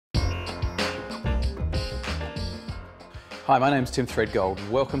Hi, my name's Tim Threadgold.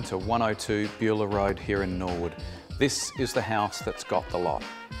 Welcome to 102 Beulah Road here in Norwood. This is the house that's got the lot.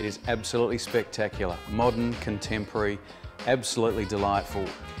 It is absolutely spectacular, modern, contemporary, absolutely delightful.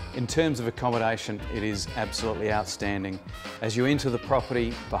 In terms of accommodation, it is absolutely outstanding. As you enter the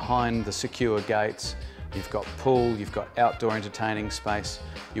property, behind the secure gates, you've got pool, you've got outdoor entertaining space.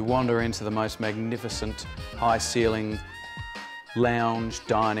 You wander into the most magnificent high ceiling lounge,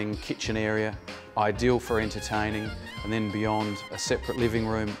 dining, kitchen area, ideal for entertaining, and then beyond a separate living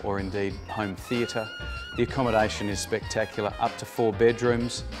room or indeed home theatre. The accommodation is spectacular, up to 4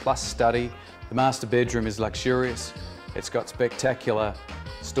 bedrooms plus study. The master bedroom is luxurious. It's got spectacular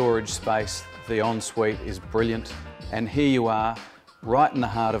storage space. The ensuite is brilliant. And here you are, right in the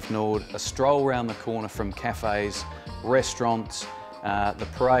heart of Norwood, a stroll round the corner from cafes, restaurants. The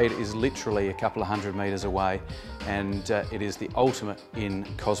parade is literally a couple of 100 metres away, and it is the ultimate in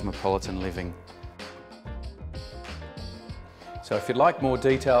cosmopolitan living. So if you'd like more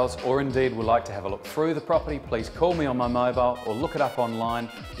details or indeed would like to have a look through the property, please call me on my mobile or look it up online,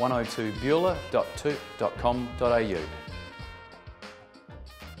 102beulah.toop.com.au.